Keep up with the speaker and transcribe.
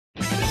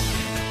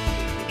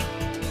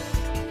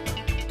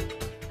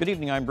Good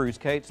evening, I'm Bruce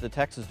Cates. The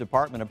Texas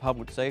Department of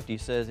Public Safety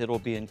says it will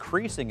be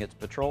increasing its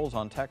patrols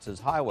on Texas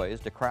highways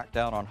to crack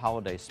down on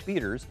holiday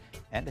speeders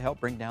and to help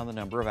bring down the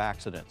number of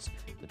accidents.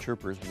 The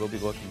troopers will be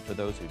looking for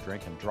those who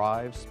drink and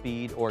drive,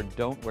 speed, or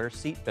don't wear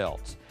seat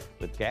belts.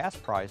 With gas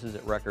prices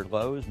at record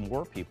lows,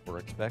 more people are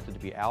expected to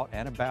be out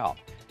and about.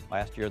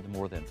 Last year,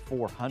 more than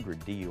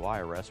 400 DUI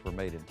arrests were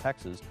made in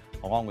Texas,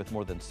 along with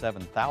more than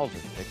 7,000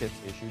 tickets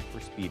issued for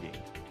speeding.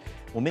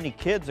 Well, many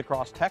kids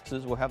across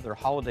Texas will have their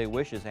holiday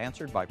wishes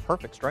answered by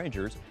perfect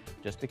strangers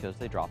just because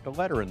they dropped a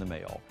letter in the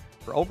mail.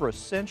 For over a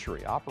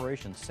century,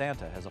 Operation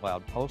Santa has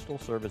allowed Postal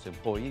Service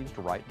employees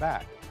to write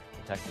back.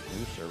 The Texas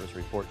News Service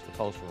reports the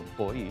postal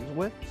employees,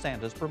 with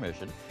Santa's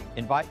permission,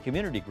 invite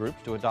community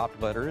groups to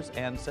adopt letters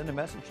and send a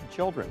message to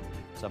children.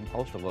 Some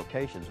postal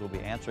locations will be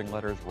answering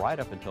letters right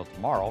up until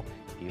tomorrow,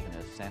 even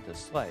as Santa's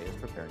sleigh is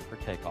preparing for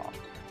takeoff.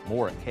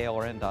 More at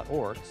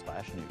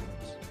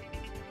klrn.org/news.